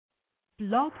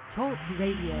Blog Talk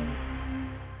Radio.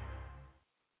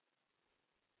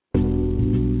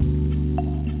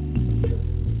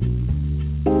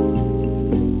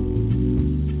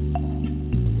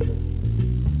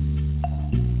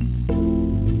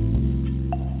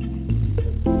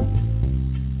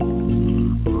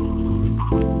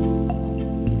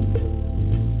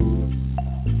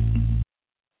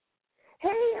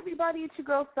 It's your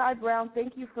girl, Cy Brown.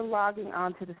 Thank you for logging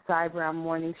on to the Cy Brown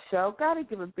Morning Show. Got to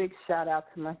give a big shout-out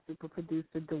to my super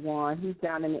producer, Dewan. He's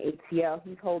down in the ATL.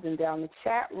 He's holding down the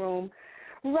chat room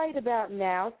right about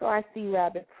now. So I see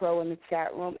Rabbit Pro in the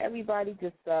chat room. Everybody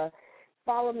just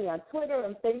follow me on Twitter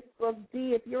and Facebook.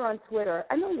 D, if you're on Twitter,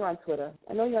 I know you're on Twitter.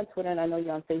 And I know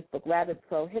you're on Facebook. Rabbit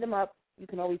Pro, hit him up. You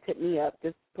can always hit me up.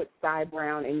 Just put Cy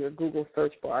Brown in your Google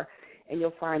search bar, and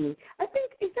you'll find me. I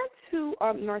think, is that too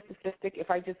narcissistic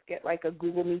if I just get like a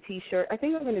Google Me T-shirt? I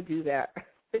think I'm going to do that.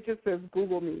 It just says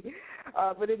Google Me.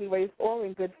 But anyway, it's all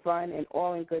in good fun and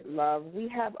all in good love. We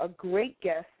have a great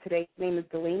guest today. His name is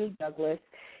Delaney Douglas.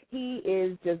 He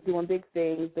is just doing big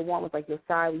things. The one was like, yo,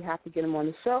 Cy, we have to get him on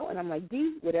the show. And I'm like,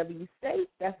 D, whatever you say,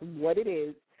 that's what it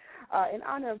is. In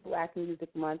honor of Black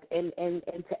Music Month. And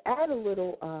to add a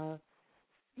little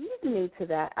seasoning to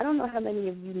that, I don't know how many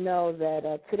of you know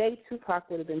that today Tupac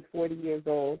would have been 40 years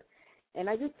old. And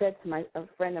I just said to a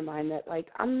friend of mine that, like,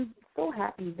 I'm so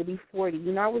happy to be 40.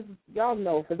 You know, y'all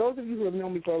know, for those of you who have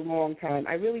known me for a long time,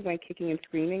 I really went kicking and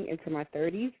screaming into my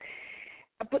 30s.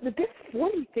 But this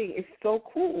 40 thing is so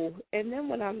cool. And then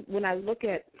when I look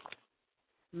at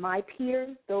my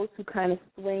peers, those who kind of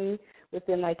swing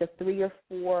within like a 3 or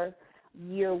 4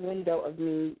 year window of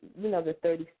me, you know, the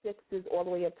 36s all the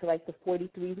way up to like the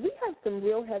 43s, we have some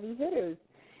real heavy hitters.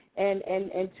 And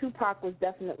Tupac was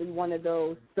definitely one of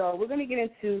those. So we're going to get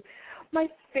into my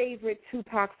favorite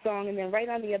Tupac song, and then right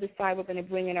on the other side we're going to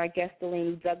bring in our guest,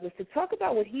 Delaney Douglas, to talk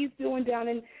about what he's doing down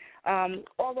in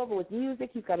all over with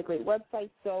music. He's got a great website.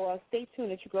 So stay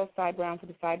tuned. It's your girl, Cy Brown, for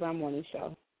the Cy Brown Morning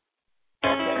Show.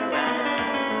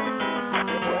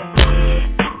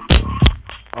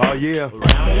 Oh, yeah.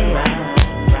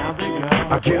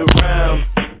 I get around.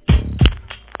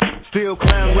 Still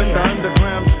clown with the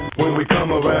underground when we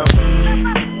come around.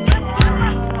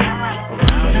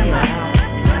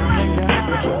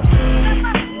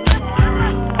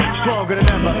 Stronger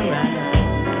than ever.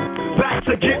 Back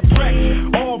to get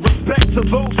wrecked. All respect to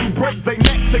those who break their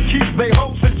necks to keep their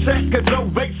hopes in check, cause though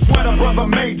they sweat a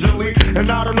brother majorly. And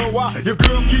I don't know why your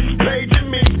girl keeps paging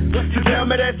me to tell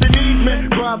me that she needs me.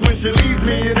 Cries when she leaves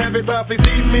me, and every time she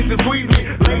sees me, she squeeze me.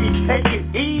 Lady, take it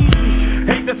easy.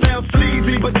 Hate to sound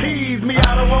sleazy, but tease me.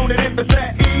 I don't want it if it's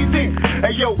that easy.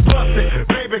 Hey, yo, bust it.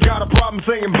 Baby got a problem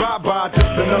saying bye-bye. Just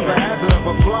another hazard of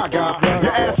a fly guy.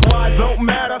 Your ass wide don't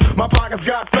matter. My pockets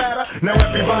got fatter. Now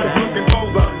everybody's looking for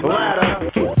the ladder.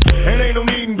 And ain't no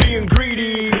need in being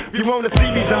greedy. If you want to see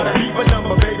me, try to keep a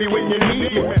number, baby, when you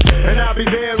need me. And I'll be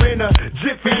there in a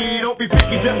jiffy. Don't be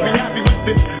picky, just be happy with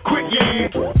this quick, yeah.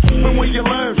 But when you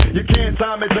learn, you can't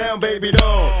time it down, baby,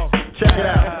 dog. Check it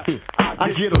out.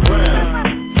 I get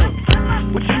around.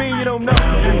 What you mean you don't know?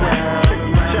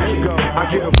 Check it go. I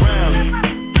get around.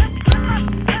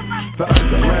 The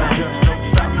underground just don't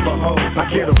stop for hoes. I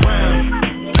get around.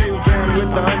 Still down with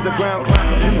the underground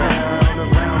clowns.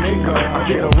 Around they go. I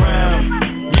get around.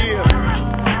 Yeah.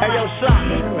 Hey yo, shot.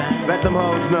 Let them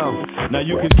hoes know. Now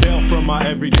you can tell from my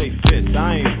everyday fits,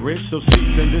 I ain't rich, so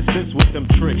cease and desist with them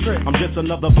tricks. I'm just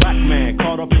another black man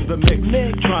caught up in the mix,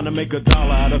 trying to make $1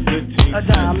 out of 15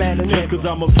 cents. Just cause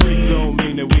I'm a freak don't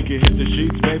mean that we can hit the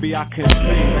sheets. Baby, I can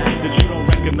see that you don't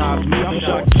recognize me. I'm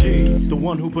Shock G, the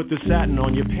one who put the satin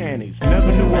on your panties.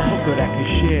 Never knew a hooker that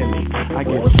could share me. I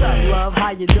get what's up, love?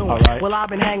 How you doing? Right. Well, I've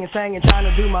been hanging, singing, trying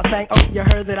to do my thing. Oh, you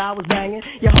heard that I was banging?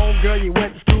 Your homegirl you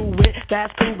went to school with,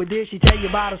 that's cool, but did she tell you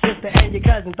about her sister and your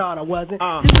cousin? Thought I wasn't.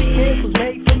 The weekend was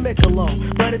made for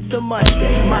Michelob, but it's a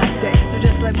Monday, my day, so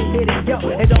just let me hit it, yo.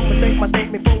 And don't mistake my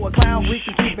statement for a clown. We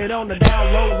can keep it on the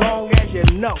down low, long as you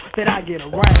know that I get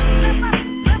around.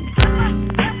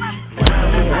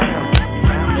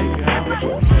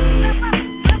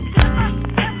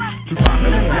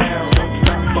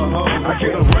 I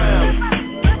get around.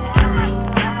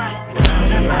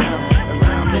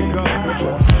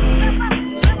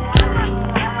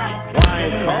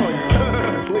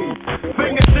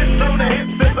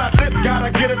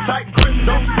 Gotta get a tight grip,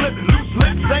 don't slip, loose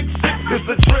lips, ain't shit, it's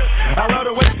a trip. I love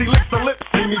the way she licks her lips,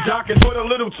 see me jocking, put a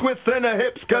little twist in her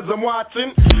hips, cause I'm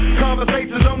watching.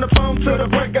 Conversations on the phone to the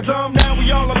break of dawn, now we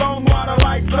all alone while the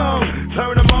lights on.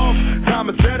 Turn them off, time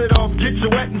to set it off, get you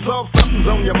wet and soft, something's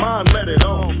on your mind, let it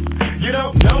off. You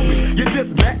don't know me, you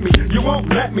just met me, you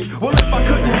won't let me, well if I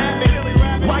couldn't have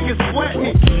it, why you sweat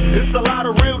me? It's a lot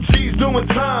of real G's doing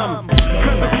time.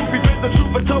 Cause the groupie bit the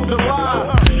truth and told a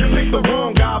lie. You picked the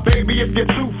wrong guy, baby, if you're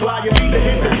too fly. You need to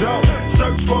hit the door,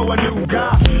 search for a new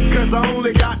guy. Cause I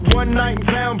only got one night in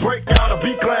town, break out a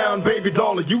B-clown. Baby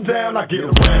doll, are you down? I get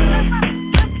around.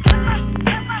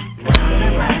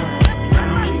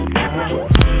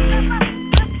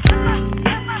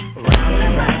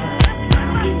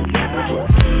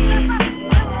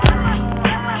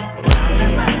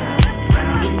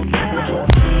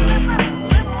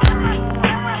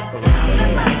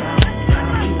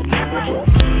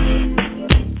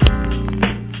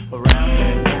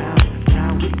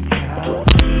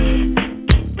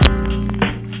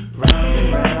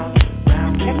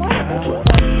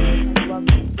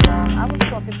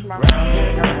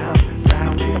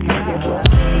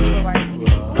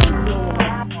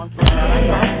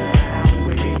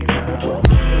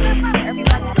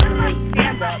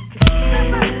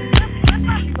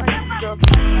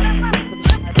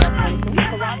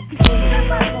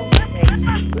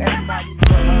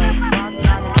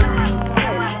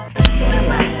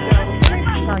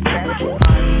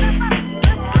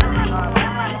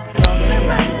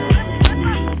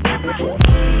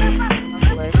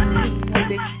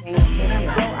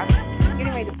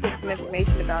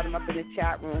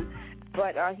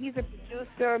 He's a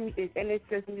producer, and it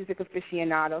says music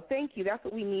aficionado. Thank you. That's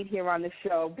what we need here on the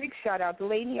show. Big shout-out.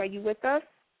 Delaney, are you with us?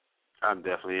 I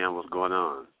definitely am. What's going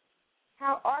on?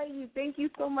 How are you? Thank you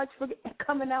so much for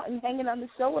coming out and hanging on the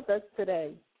show with us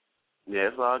today. Yeah,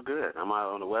 it's all good. I'm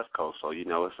out on the West Coast, so you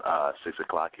know it's 6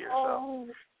 o'clock here, so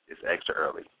it's extra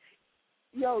early.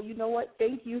 Yo, you know what?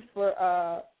 Thank you for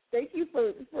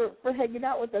hanging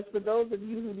out with us. For those of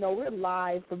you who know, we're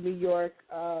live from New York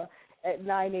at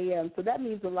 9 a.m., so that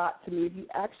means a lot to me. If you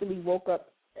actually woke up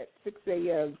at 6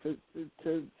 a.m.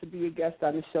 to be a guest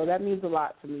on the show, that means a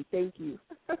lot to me. Thank you.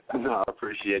 No, I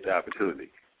appreciate the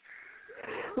opportunity.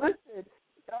 Listen,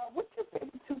 what's your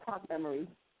favorite Tupac memory?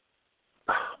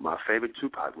 My favorite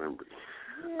Tupac memory?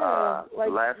 Yeah,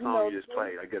 the last song you just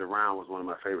played, I Get Around, was one of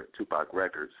my favorite Tupac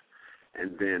records.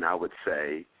 And then I would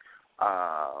say,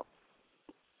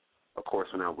 of course,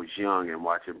 when I was young and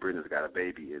watching Brenda's Got a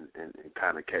Baby and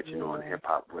kind of catching on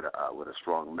hip-hop with a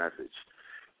strong message.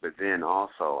 But then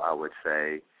also I would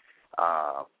say,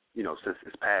 since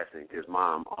his passing, his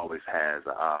mom always has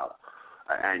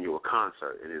an annual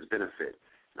concert in his benefit.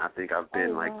 And I think I've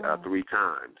been 3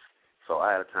 times. So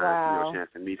I had a chance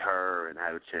to meet her, and I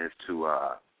had a chance to,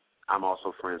 I'm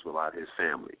also friends with a lot of his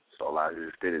family. So a lot of his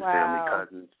extended family,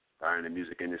 cousins are in the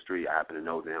music industry. I happen to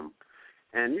know them.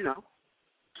 And,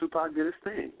 Tupac did his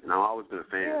thing, and I've always been a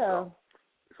fan, so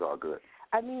it's all good.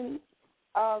 I mean,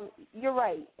 you're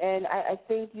right, and I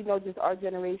think, just our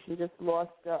generation just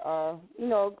lost, a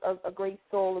great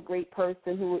soul, a great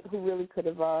person who really could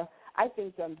have, I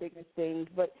think, done bigger things.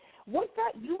 But what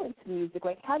got you into music?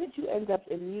 Like, how did you end up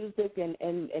in music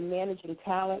and managing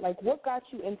talent? Like, what got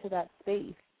you into that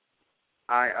space?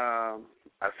 I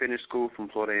finished school from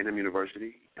Florida A&M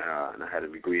University, and I had a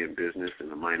degree in business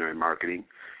and a minor in marketing.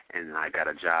 And I got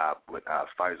a job with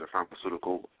Pfizer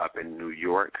Pharmaceutical up in New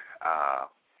York.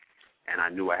 And I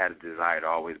knew I had a desire to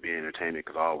always be in entertainment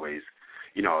because always,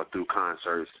 through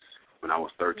concerts, when I was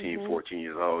 13, 14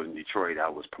 years old in Detroit, I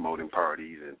was promoting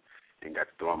parties and got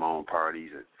to throw my own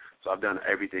parties. And so I've done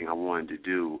everything I wanted to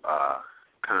do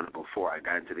kind of before I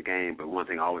got into the game. But one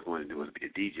thing I always wanted to do was be a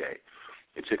DJ.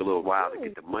 It took a little while to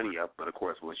get the money up, but, of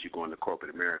course, once you go into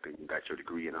corporate America and you got your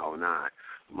degree in the whole nine,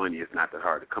 money is not that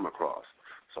hard to come across.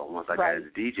 So once I got into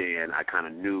DJing, I kind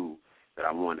of knew that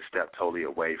I wanted to step totally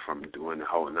away from doing the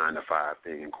whole 9-to-5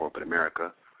 thing in corporate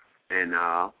America. And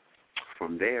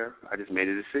from there, I just made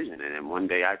a decision. And then one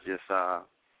day I just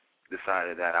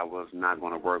decided that I was not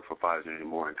going to work for Pfizer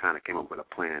anymore and kind of came up with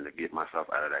a plan to get myself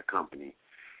out of that company.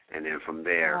 And then from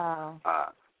there,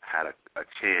 had a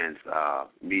chance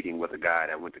meeting with a guy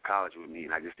that went to college with me,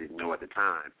 and I just didn't know at the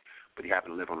time. But he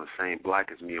happened to live on the same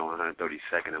block as me on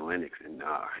 132nd and Lenox in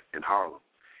Harlem.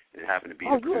 It happened to be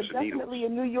the producer Needles. Oh, you're definitely a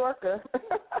New Yorker.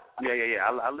 Yeah.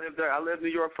 I lived there. I lived in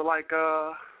New York for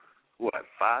 5-6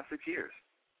 years.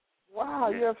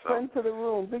 Wow, you're a friend to the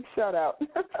room. Big shout out.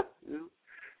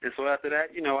 And so after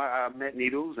that, I met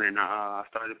Needles, and I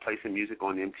started placing music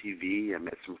on MTV. I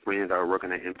met some friends that were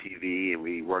working at MTV, and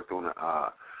we worked on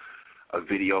a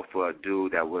video for a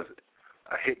dude that was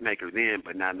a hit maker then,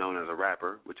 but not known as a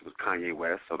rapper, which was Kanye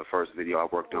West. So the first video I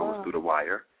worked on was Through the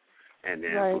Wire. And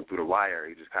then from Through the Wire,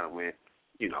 it just kind of went,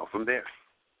 from there.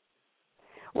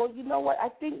 Well, you know what? I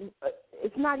think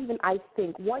it's not even I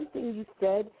think. One thing you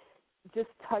said just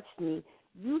touched me.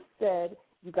 You said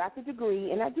You got the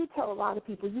degree, and I do tell a lot of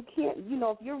people, you can't,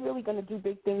 if you're really going to do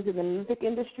big things in the music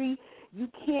industry, you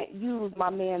can't use my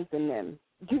mans and them.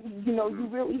 You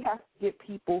really have to get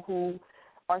people who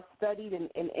are studied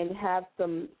and have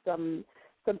some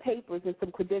papers and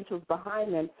some credentials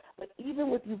behind them. But even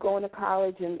with you going to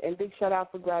college, and big shout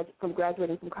out from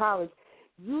graduating from college,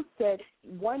 you said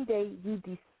one day you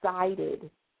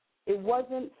decided. It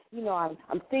wasn't,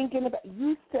 I'm thinking about.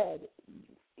 You said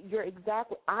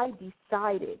I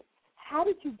decided. How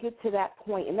did you get to that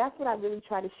point? And that's what I really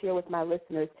try to share with my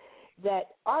listeners,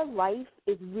 that our life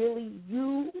is really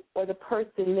you or the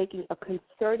person making a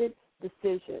concerted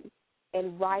decision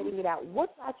and writing it out.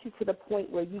 What got you to the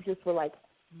point where you just were like,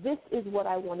 this is what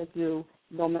I want to do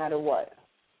no matter what?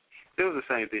 It was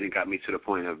the same thing that got me to the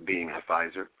point of being at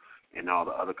Pfizer and all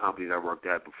the other companies I worked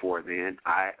at before then.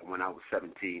 When I was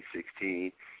 17,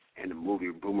 16, and the movie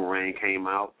Boomerang came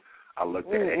out, I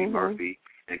looked at Eddie Murphy,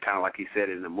 and kind of like he said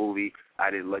in the movie, I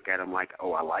didn't look at him like,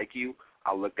 oh, I like you.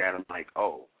 I looked at him like,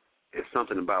 oh, it's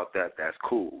something about that that's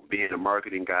cool. Being a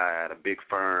marketing guy at a big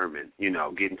firm and,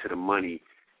 getting to the money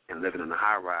and living in a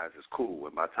high-rise is cool.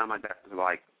 And by the time I got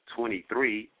to,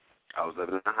 23, I was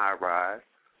living in a high-rise.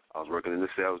 I was working in the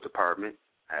sales department.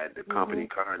 I had the company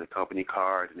car and the company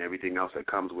card and everything else that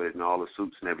comes with it and all the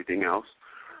suits and everything else.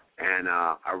 And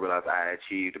I realized I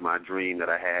achieved my dream that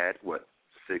I had,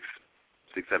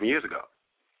 7 years ago.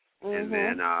 And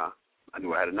then I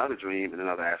knew I had another dream and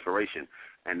another aspiration.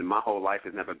 And my whole life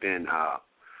has never been, I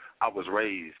was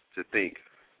raised to think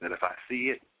that if I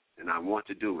see it and I want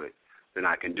to do it, then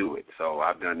I can do it. So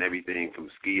I've done everything from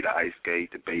ski to ice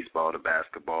skate to baseball to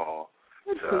basketball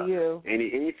to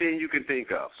anything you can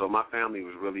think of. So my family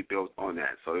was really built on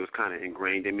that. So it was kind of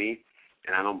ingrained in me.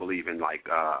 And I don't believe in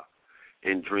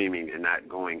in dreaming and not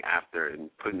going after and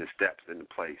putting the steps into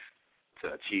place to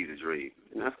achieve the dream.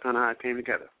 And that's kind of how it came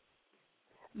together.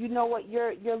 You know what?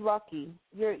 You're lucky.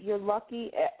 You're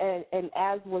lucky, and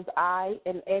as was I,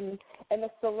 and a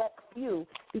select few,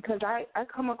 because I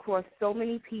come across so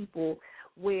many people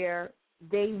where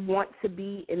they want to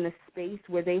be in the space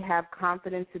where they have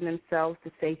confidence in themselves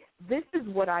to say, this is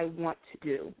what I want to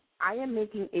do. I am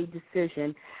making a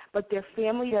decision, but their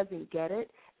family doesn't get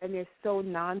it, and they're so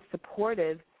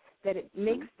non-supportive that it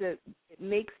makes the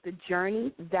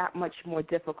journey that much more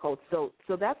difficult. So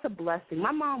that's a blessing.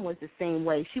 My mom was the same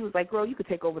way. She was like, girl, you could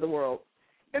take over the world.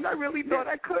 And I really thought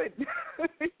I could.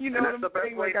 And that's the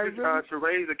best way to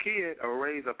raise a kid or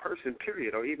raise a person,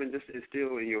 period, or even just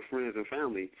instill in your friends and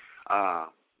family. My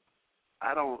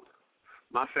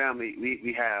family,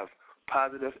 we have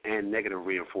positive and negative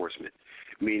reinforcement,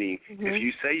 meaning if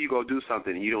you say you go do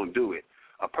something and you don't do it,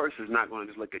 a person's not going to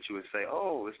just look at you and say,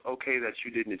 oh, it's okay that you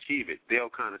didn't achieve it. They'll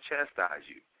kind of chastise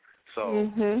you.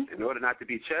 So in order not to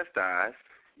be chastised,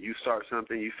 you start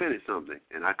something, you finish something.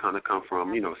 And I kind of come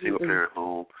from, single-parent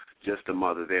home, just a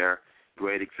mother there,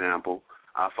 great example.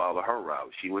 I follow her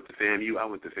route. She went to FAMU, I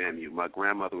went to FAMU. My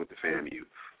grandmother went to FAMU.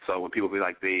 So when people be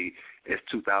like, it's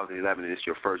 2011 and it's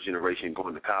your first generation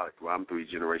going to college, well, I'm 3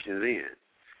 generations in.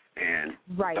 And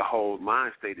the whole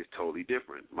mind state is totally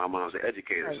different. My mom's an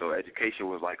educator, so education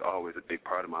was always a big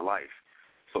part of my life.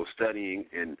 So studying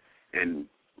and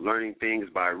learning things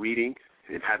by reading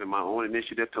and having my own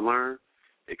initiative to learn,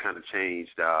 it kind of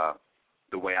changed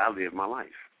the way I live my life.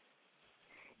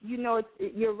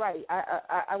 You're right.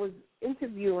 I was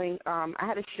interviewing, I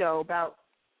had a show about,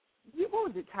 what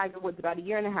was it, Tiger Woods, about a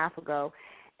year and a half ago,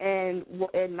 and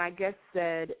my guest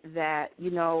said that,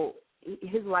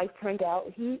 his life turned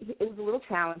out, it was a little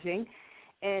challenging,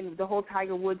 and the whole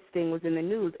Tiger Woods thing was in the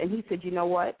news. And he said, you know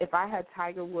what, if I had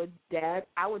Tiger Woods' dad,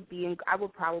 I would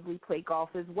probably play golf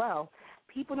as well.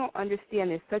 People don't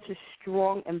understand there's such a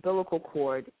strong umbilical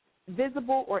cord,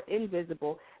 visible or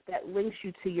invisible, that links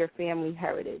you to your family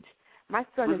heritage. My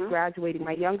son is graduating.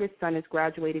 My youngest son is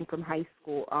graduating from high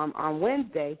school on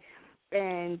Wednesday,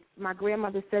 and my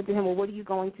grandmother said to him, well, what are you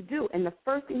going to do? And the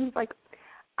first thing he's like,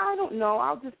 I don't know.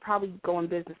 I'll just probably go in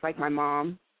business like my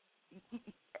mom.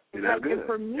 And that's good. And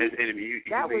for me, and you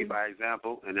lead by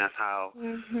example, and that's how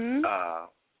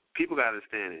people got to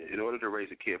understand it. In order to raise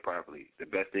a kid properly, the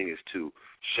best thing is to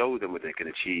show them what they can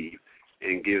achieve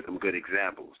and give them good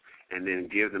examples, and then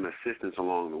give them assistance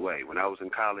along the way. When I was in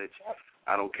college,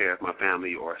 I don't care if my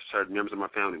family or certain members of my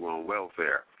family were on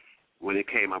welfare. When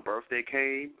my birthday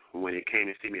came, when it came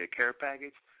to see me a care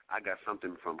package, I got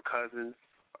something from cousins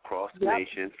across the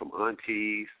nation, from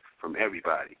aunties, from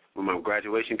everybody. When my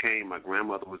graduation came, my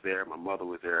grandmother was there, my mother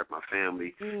was there, my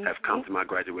family have come to my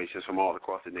graduations from all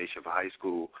across the nation for high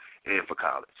school and for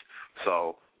college.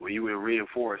 So when you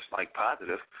reinforce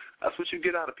positive, that's what you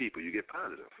get out of people. You get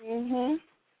positive.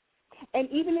 And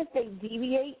even if they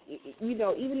deviate,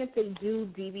 even if they do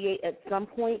deviate at some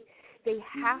point, they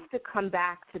have to come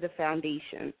back to the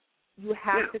foundation. You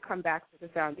have to come back to the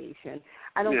foundation.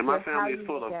 I don't care my how family you is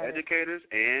full of look at it. educators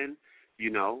and,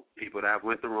 people that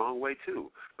went the wrong way too.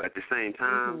 But at the same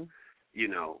time,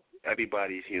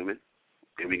 everybody's human,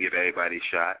 and we give everybody a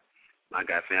shot. I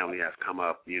got family that's come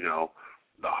up, the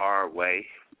hard way,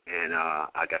 and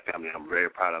I got family I'm very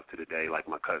proud of to the day, like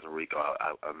my cousin Rico.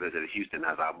 I visited Houston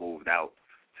as I moved out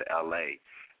to L.A.,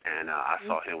 and I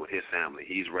saw him with his family.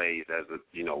 He's raised as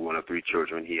one of 3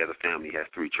 children. He has a family. He has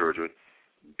 3 children.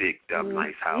 Big,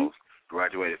 nice house.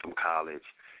 Graduated from college.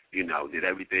 Did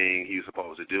everything he was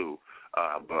supposed to do.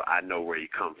 But I know where he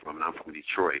comes from, and I'm from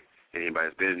Detroit. Anybody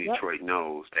that's been in Detroit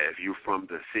knows that if you're from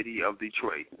the city of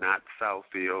Detroit, not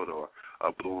Southfield or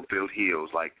Bloomfield Hills,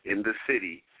 like in the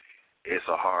city, it's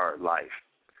a hard life.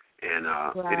 And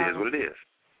it is what it is.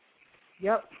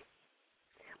 Yep.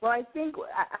 Well, I think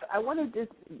I want to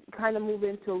just kind of move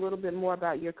into a little bit more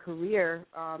about your career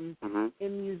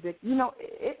in music.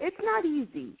 It's not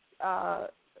easy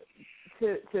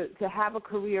to have a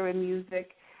career in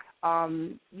music.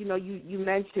 You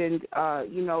mentioned,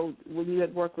 when you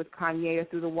had worked with Kanye or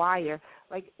Through the Wire,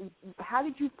 like, how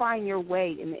did you find your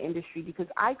way in the industry? Because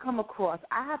I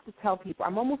have to tell people,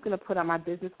 I'm almost going to put on my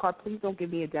business card, please don't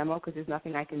give me a demo because there's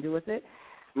nothing I can do with it.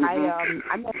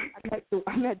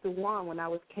 I met Dewan when I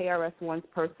was KRS-One's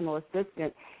personal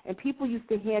assistant, and people used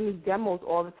to hand me demos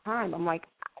all the time. I'm like,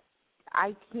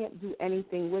 I can't do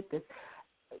anything with this.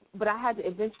 But I had to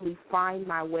eventually find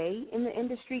my way in the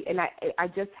industry, and I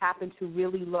just happen to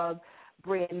really love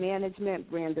brand management,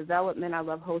 brand development. I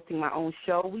love hosting my own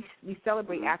show. We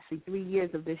celebrate actually 3 years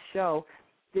of this show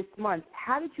this month.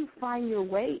 How did you find your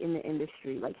way in the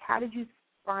industry? Like, how did you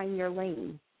find your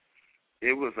lane?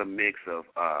 It was a mix of,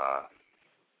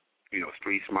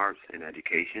 street smarts and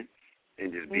education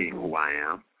and just being who I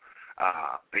am.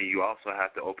 And you also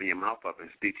have to open your mouth up and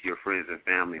speak to your friends and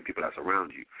family and people that's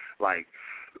around you. Like,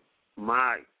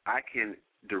 I can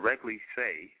directly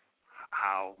say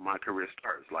how my career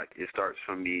starts. Like, it starts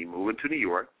from me moving to New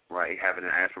York, right, having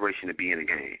an aspiration to be in a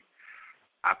game.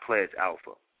 I pledged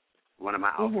Alpha. One of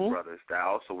my Alpha brothers that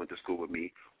also went to school with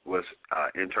me was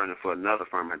interning for another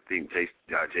firm, I think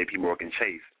J.P. Morgan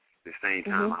Chase, the same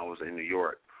time I was in New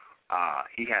York.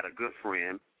 He had a good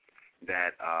friend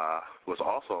that was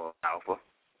also Alpha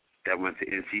that went to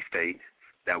NC State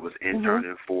that was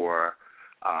interning for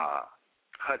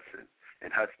Hudson.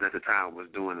 And Hudson at the time was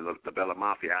doing the Bella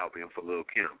Mafia album for Lil'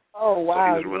 Kim. Oh,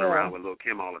 wow. So he was running around with Lil'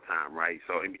 Kim all the time, right?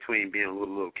 So in between being with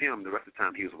Lil' Kim, the rest of the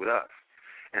time he was with us.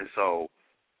 And so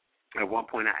at one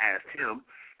point I asked him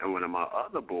and one of my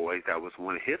other boys that was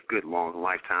one of his good long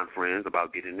lifetime friends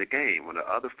about getting in the game. When the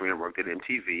other friend worked at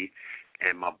MTV,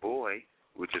 and my boy,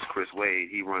 which is Chris Wade,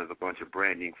 he runs a bunch of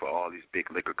branding for all these big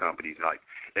liquor companies. Like,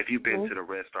 if you've been to the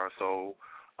Red Star Soul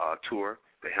tour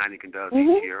that Heineken does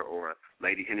each year, or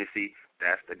Lady Hennessy,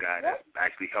 that's the guy that's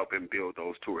actually helping build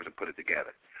those tours and put it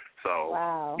together. So,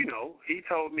 he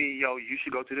told me, you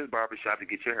should go to this barbershop to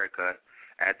get your hair cut.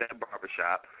 At that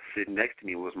barbershop, sitting next to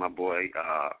me was my boy,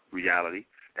 Reality,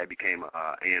 that became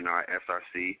a A&R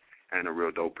SRC and a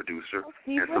real dope producer,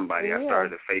 and somebody I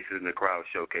started the Faces in the Crowd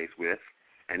showcase with.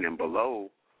 And then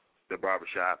below the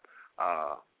barbershop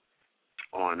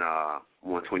on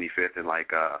 125th and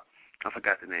I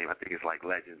forgot the name. I think it's like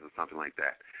Legends or something like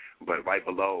that. But right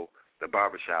below the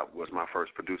barbershop was my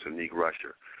first producer, Neek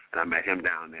Rusher. And I met him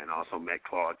down there and also met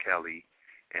Claude Kelly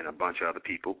and a bunch of other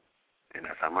people. And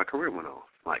that's how my career went on.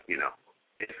 Like,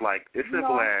 it's like, it's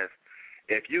simple as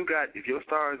if your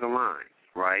stars align,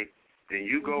 right, then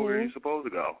you go where you're supposed to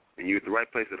go. And you're at the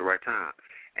right place at the right time.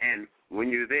 And when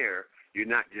you're there, you're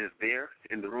not just there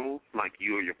in the room, like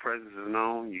your presence is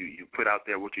known. You put out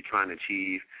there what you're trying to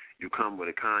achieve. You come with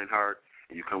a kind heart,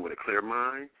 and you come with a clear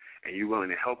mind, and you're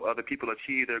willing to help other people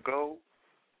achieve their goal,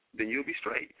 then you'll be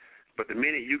straight. But the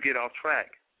minute you get off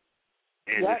track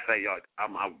and just say, I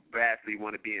vastly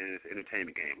want to be in this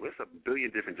entertainment game, well, it's a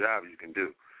billion different jobs you can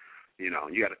do. You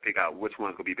got to pick out which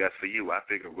one's going to be best for you. I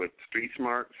figure with street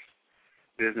smarts,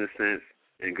 business sense,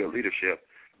 and good leadership,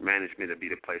 management would be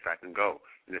the place I can go.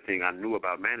 And the thing I knew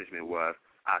about management was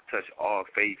I touch all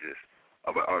phases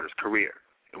of an artist's career.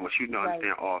 And once you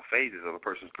understand all phases of a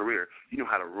person's career, you know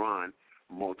how to run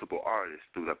multiple artists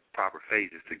through the proper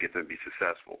phases to get them to be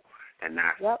successful. And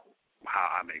that's how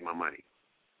I make my money.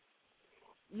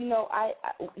 You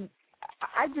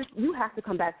have to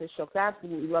come back to the show because I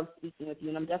absolutely love speaking with you,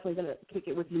 and I'm definitely going to kick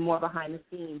it with you more behind the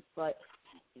scenes. But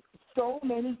so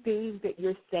many things that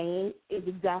you're saying is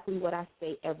exactly what I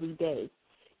say every day.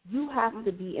 You have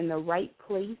to be in the right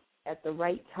place at the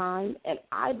right time, and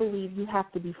I believe you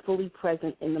have to be fully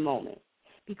present in the moment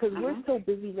because we're so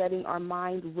busy letting our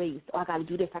mind race. Oh, I got to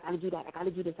do this, I got to do that, I got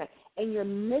to do this. And you're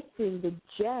missing the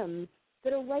gems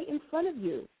that are right in front of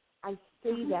you. I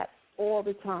say that all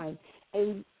the time.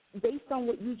 And based on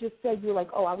what you just said, you're like,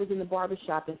 oh, I was in the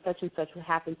barbershop and such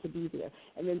happened to be there,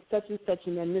 and then such,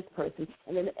 and then this person.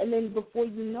 And then before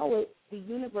you know it, the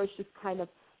universe just kind of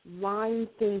lines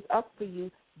things up for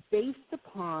you based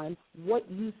upon what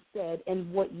you said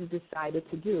and what you decided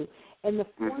to do. And the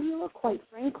formula, quite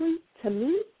frankly, to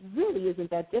me, really isn't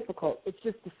that difficult. It's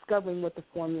just discovering what the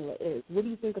formula is. What do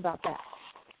you think about that?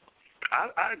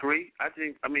 I agree. I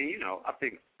think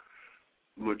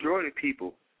majority of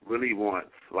people really want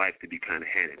life to be kind of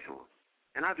handed to them.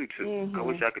 And I do too. I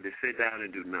wish I could just sit down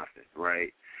and do nothing,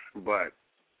 right? But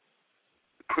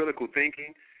critical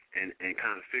thinking and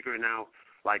kind of figuring out,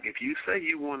 like if you say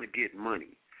you want to get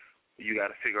money, you got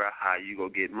to figure out how you go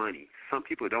get money. Some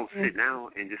people don't sit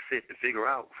down and just sit and figure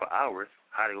out for hours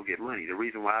how they go get money. The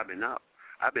reason why I've been up,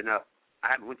 I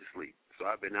haven't went to sleep. So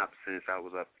I've been up since I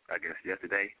was up, I guess,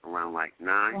 yesterday around like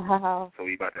 9. Wow. So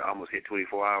we about to almost hit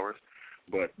 24 hours.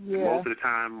 But most of the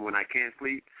time when I can't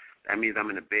sleep, that means I'm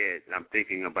in the bed and I'm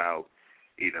thinking about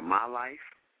either my life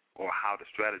or how to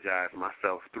strategize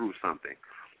myself through something.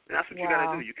 And that's what you got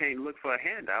to do. You can't look for a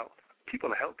handout. People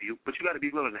will help you, but you got to be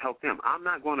willing to help them. I'm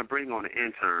not going to bring on an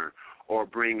intern or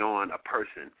bring on a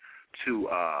person to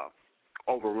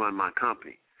overrun my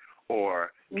company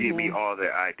or give me all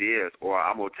their ideas, or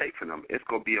I'm going to take from them. It's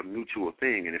going to be a mutual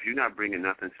thing. And if you're not bringing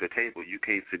nothing to the table, you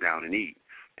can't sit down and eat.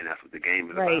 And that's what the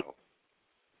game is about.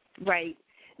 Right.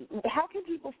 How can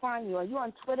people find you? Are you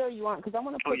on Twitter? Because I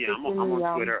want to put this I'm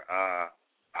on Twitter.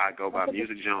 I go by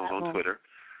Music Jones on Twitter.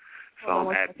 So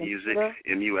I'm at Music,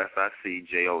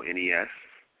 MUSICJONES.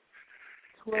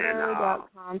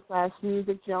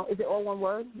 Twitter.com/Music Jones. Is it all one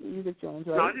word? Music Jones,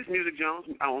 right? No, it's just Music Jones.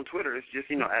 On Twitter, it's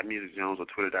just, at Music Jones, or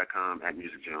Twitter.com at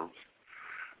Music Jones.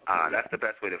 That's the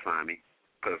best way to find me.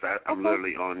 Because I'm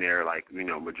literally on there, like,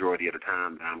 majority of the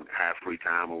time. I have free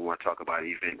time or want to talk about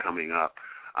an event coming up.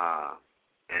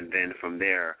 And then from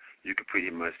there, you can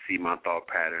pretty much see my thought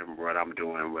pattern, what I'm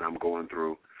doing, what I'm going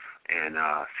through, and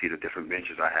see the different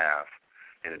ventures I have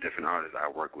and the different artists I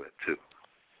work with, too.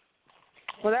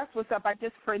 Well, that's what's up. I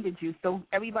just friended you. So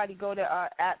everybody go to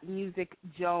at Music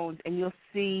Jones, and you'll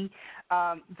see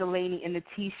Delaney in the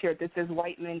T-shirt that says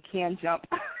 "White Men Can Jump"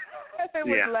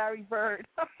 with Larry Bird.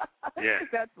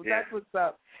 That's what's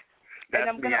up. That's and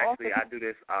I'm me, actually. also... I do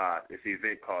this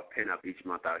event called Pin Up each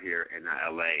month out here in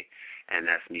L.A., and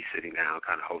that's me sitting down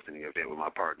kind of hosting the event with my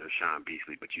partner, Sean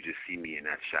Beasley, but you just see me in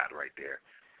that shot right there.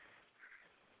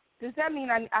 Does that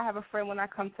mean I have a friend when I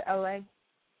come to L.A.?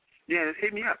 Yeah, just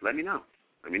hit me up. Let me know.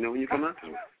 Let me know when you come out to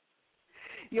it.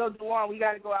 Yo, Dewan, we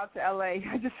got to go out to L.A.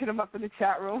 I just hit him up in the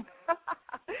chat room.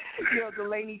 Yo,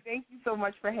 Delaney, thank you so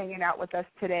much for hanging out with us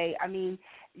today. I mean,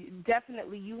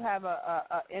 definitely you have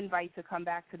a invite to come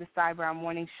back to the Cy Brown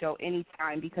Morning Show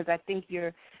anytime, because I think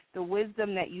the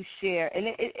wisdom that you share,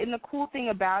 and the cool thing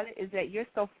about it is that you're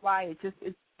so fly. It's just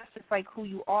like who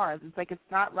you are. It's like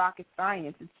it's not rocket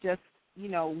science. It's just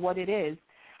what it is.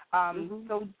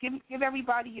 So give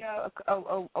everybody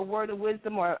a word of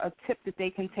wisdom or a tip that they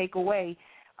can take away,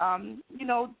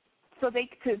 so they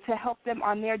to help them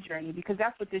on their journey, because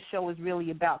that's what this show is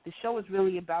really about. The show is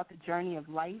really about the journey of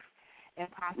life and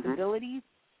possibilities,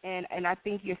 and I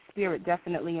think your spirit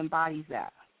definitely embodies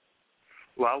that.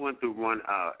 Well, I went through one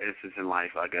instance in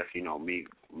life, I guess,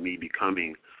 me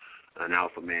becoming an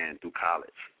alpha man through college.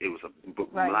 It was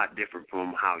a lot different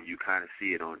from how you kind of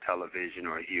see it on television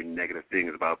or hear negative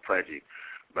things about pledging.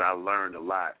 But I learned a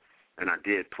lot, and I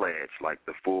did pledge, like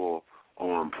the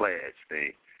full-on pledge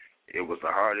thing. It was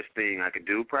the hardest thing I could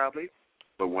do probably,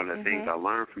 but one of the things I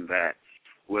learned from that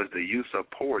was the use of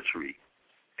poetry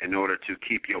in order to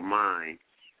keep your mind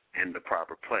in the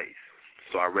proper place.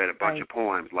 So I read a bunch of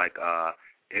poems like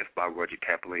If by Roger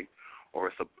Kepling, or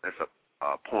it's a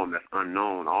poem that's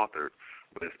unknown authored,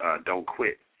 but it's Don't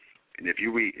Quit. And if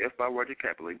you read If by Roger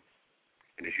Kepling,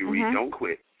 and if you read Don't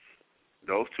Quit,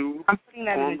 those two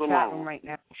poems alone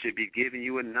should be giving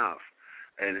you enough,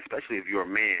 and especially if you're a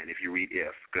man, if you read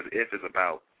If, because If is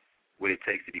about what it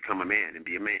takes to become a man and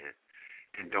be a man,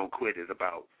 and Don't Quit is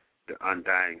about the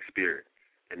undying spirit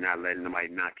and not letting nobody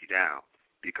knock you down,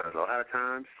 because a lot of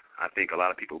times I think a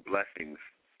lot of people's blessings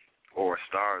or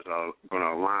stars are going to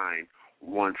align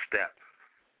one step,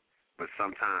 but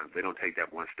sometimes they don't take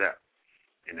that one step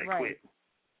and they quit,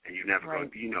 and you never go.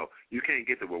 You can't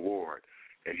get the reward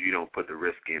if you don't put the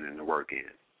risk in and the work in.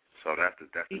 So that's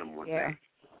the number one thing.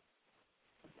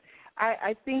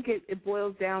 I think it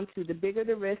boils down to the bigger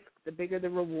the risk, the bigger the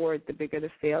reward, the bigger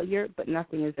the failure, but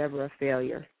nothing is ever a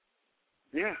failure.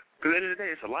 Yeah, because at the end of the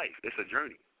day, it's a life. It's a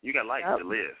journey. You got life to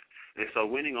live. And so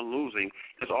winning or losing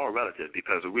is all relative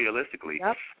because realistically,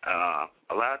 a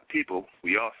lot of people,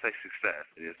 we all say success.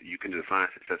 You can define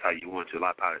success how you want to. A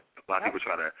lot of people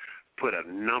try to put a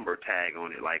number tag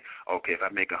on it like, okay, if I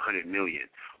make $100 million.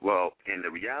 Well, in the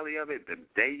reality of it, the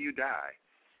day you die,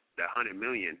 the $100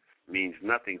 million means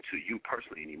nothing to you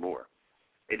personally anymore.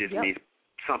 It just means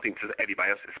something to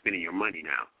everybody else that's spending your money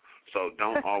now. So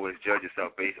don't always judge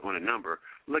yourself based on a number.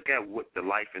 Look at what the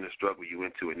life and the struggle you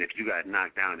went through, and if you got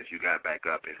knocked down, if you got back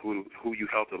up, and who you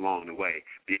helped along the way,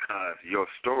 because your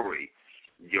story,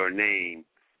 your name,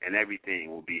 and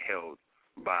everything will be held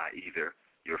by either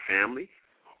your family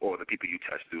or the people you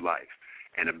touch through life.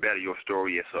 And the better your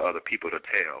story is for other people to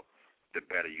tell, the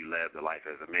better you live the life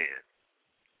as a man.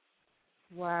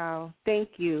 Wow.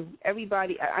 Thank you.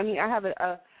 Everybody, I mean, I have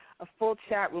a full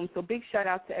chat room, so big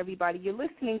shout-out to everybody. You're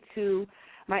listening to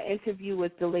my interview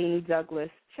with Delaney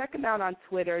Douglas. Check him out on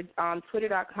Twitter,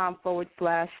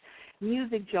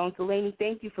 twitter.com/MusicJones. Delaney,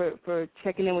 thank you for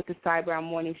checking in with the Cy Brown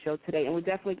Morning Show today, and we're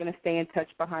definitely going to stay in touch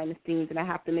behind the scenes, and I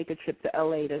have to make a trip to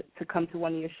L.A. to come to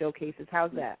one of your showcases.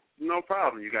 How's that? No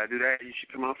problem. You got to do that. You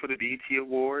should come out for the BET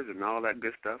Awards and all that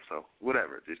good stuff, so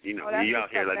whatever. Just, you out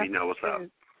here, let me know what's up.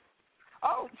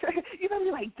 Oh, you're going to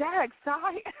be like, Dag,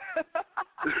 Cy?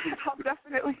 I'll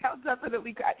definitely.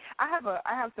 I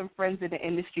have some friends in the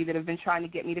industry that have been trying to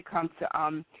get me to come to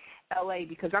L.A.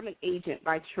 because I'm an agent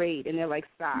by trade, and they're like,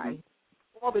 Cy,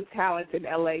 all the talent in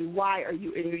L.A., why are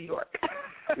you in New York?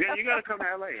 Yeah, you got to come to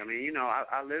L.A. I mean,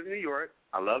 I live in New York.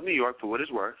 I love New York for what it's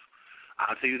worth.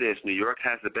 I'll tell you this, New york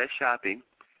has the best shopping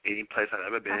any place I've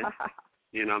ever been.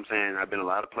 You know what I'm saying? I've been a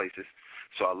lot of places.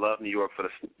 So I love New York for the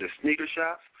sneaker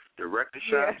shops, the record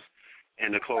shops,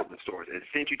 and the clothing stores. And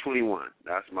Century 21,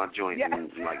 that's my joint in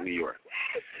like New York.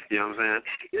 You know what I'm saying?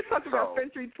 You're talking about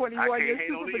Century 21. I can't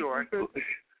hate on New York.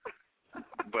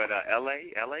 But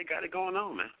L.A. got it going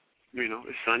on, man.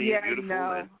 It's sunny and beautiful,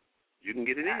 and you can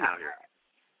get it in out here.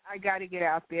 I got to get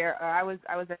out there. I was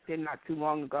up there not too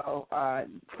long ago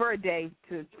for a day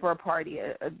for a party,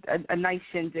 a nice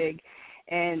shindig,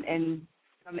 and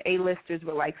some A-listers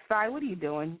were like, Cy, what are you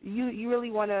doing? You really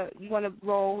wanna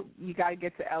roll? You got to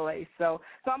get to L.A. So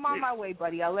I'm on my way,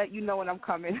 buddy. I'll let you know when I'm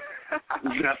coming.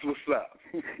 That's what's up.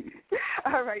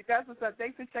 All right, that's what's up.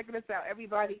 Thanks for checking us out,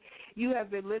 everybody. You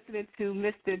have been listening to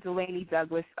Mr. Delaney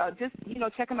Douglas. Just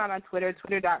check him out on Twitter,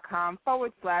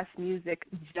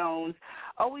 twitter.com/MusicJones.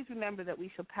 Always remember that we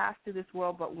shall pass through this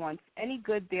world but once. Any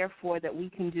good, therefore, that we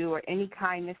can do or any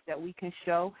kindness that we can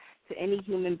show to any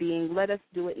human being, let us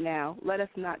do it now. Let us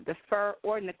not defer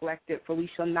or neglect it, for we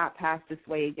shall not pass this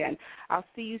way again. I'll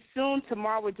see you soon.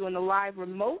 Tomorrow we're doing a live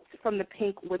remote from the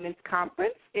Pink Women's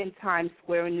Conference in Times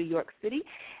Square in New York City.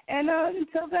 And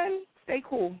until then, stay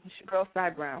cool. It's your girl,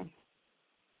 Cy Brown.